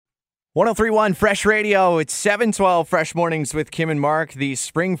1031 Fresh Radio. It's 712 Fresh Mornings with Kim and Mark. The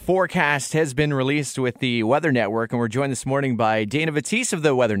spring forecast has been released with the Weather Network, and we're joined this morning by Dayna of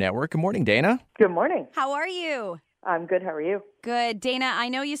the Weather Network. Good morning, Dayna. Good morning. How are you? I'm good. How are you? Good. Dayna, I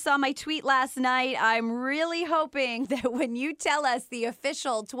know you saw my tweet last night. I'm really hoping that when you tell us the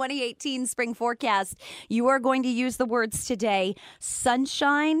official 2018 spring forecast, you are going to use the words today,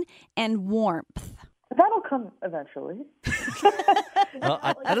 sunshine and warmth. That'll come eventually. Well,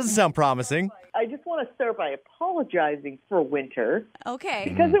 that doesn't sound promising. I just want to start by apologizing for winter. Okay.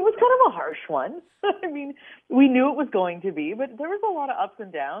 Because it was kind of a harsh one. I mean, we knew it was going to be, but there was a lot of ups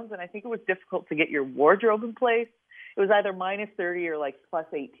and downs, and I think it was difficult to get your wardrobe in place. It was either minus 30 or like plus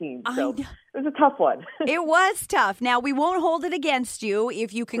 18. So it was a tough one. It was tough. Now, we won't hold it against you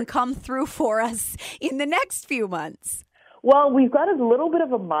if you can come through for us in the next few months. Well, we've got a little bit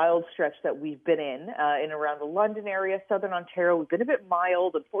of a mild stretch that we've been in around the London area, southern Ontario. We've been a bit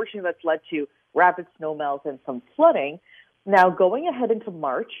mild. Unfortunately, that's led to rapid snowmelts and some flooding. Now, going ahead into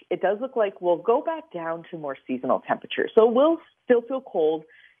March, it does look like we'll go back down to more seasonal temperatures. So we'll still feel cold.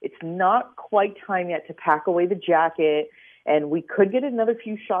 It's not quite time yet to pack away the jacket, and we could get another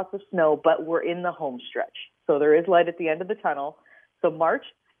few shots of snow, but we're in the home stretch. So there is light at the end of the tunnel. So March,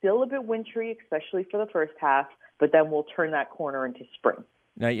 still a bit wintry, especially for the first half, but then we'll turn that corner into spring.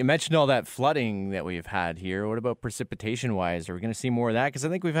 Now, you mentioned all that flooding that we've had here. What about precipitation-wise? Are we going to see more of that? Because I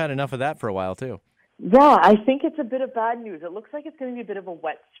think we've had enough of that for a while, too. Yeah, I think it's a bit of bad news. It looks like it's going to be a bit of a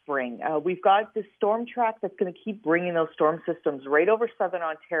wet spring. We've got this storm track that's going to keep bringing those storm systems right over southern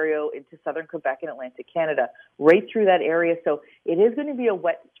Ontario into southern Quebec and Atlantic Canada, right through that area. So it is going to be a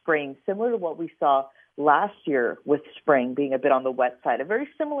wet spring, similar to what we saw last year with spring being a bit on the wet side. A very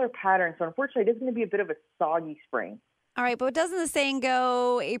similar pattern. So unfortunately, it is going to be a bit of a soggy spring. All right, but doesn't the saying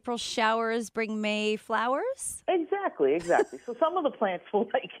go, April showers bring May flowers? Exactly. So some of the plants will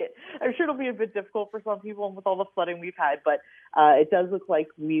like it. I'm sure it'll be a bit difficult for some people with all the flooding we've had, but it does look like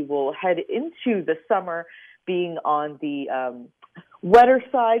we will head into the summer being on the wetter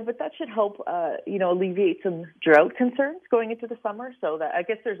side, but that should help, alleviate some drought concerns going into the summer. So that I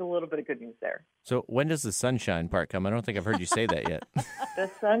guess there's a little bit of good news there. So when does the sunshine part come? I don't think I've heard you say that yet. The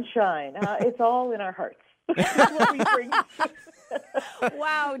sunshine. It's all in our hearts. That's what we bring.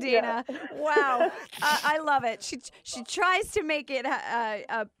 Wow, Dayna. Yeah. Wow. I love it. She tries to make it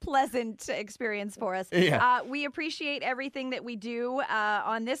a pleasant experience for us. Yeah. We appreciate everything that we do.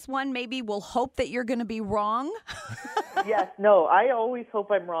 On this one, maybe we'll hope that you're going to be wrong. Yes. No, I always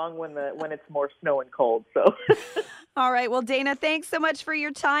hope I'm wrong when it's more snow and cold. So. All right. Well, Dayna, thanks so much for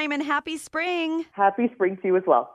your time and happy spring. Happy spring to you as well.